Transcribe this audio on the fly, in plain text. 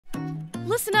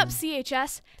Listen up,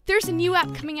 CHS. There's a new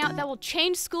app coming out that will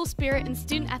change school spirit and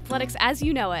student athletics as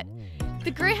you know it.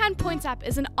 The Greyhound Points app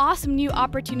is an awesome new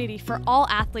opportunity for all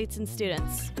athletes and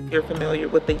students. You're familiar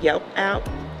with the Yelp app,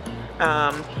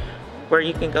 where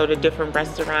you can go to different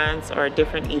restaurants or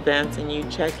different events and you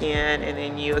check in and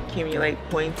then you accumulate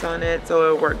points on it. So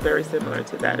it'll work very similar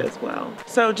to that as well.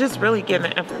 So just really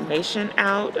giving information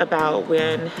out about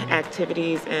when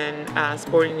activities and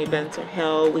sporting events are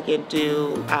held. We can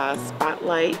do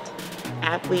spotlight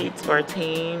athletes or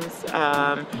teams.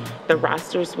 The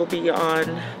rosters will be on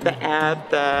the app,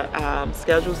 the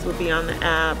schedules will be on the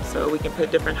app, so we can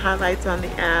put different highlights on the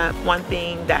app. One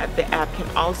thing that the app can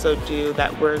also do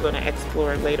that we're going to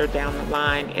explore later down the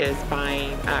line is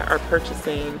buying or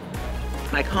purchasing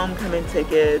like homecoming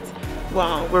tickets.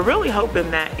 Well, we're really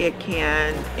hoping that it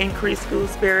can increase school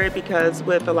spirit, because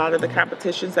with a lot of the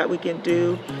competitions that we can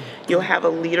do, you'll have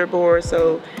a leaderboard,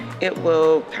 so it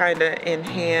will kind of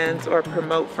enhance or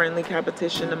promote friendly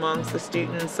competition amongst the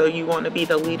students. So you want to be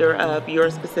the leader of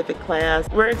your specific class.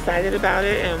 We're excited about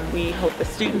it, and we hope the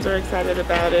students are excited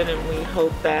about it, and we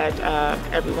hope that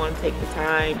everyone take the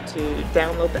time to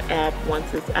download the app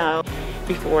once it's out.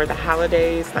 Before the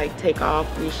holidays take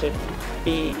off, we should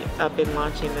be up and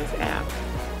launching this app.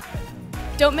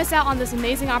 Don't miss out on this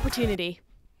amazing opportunity.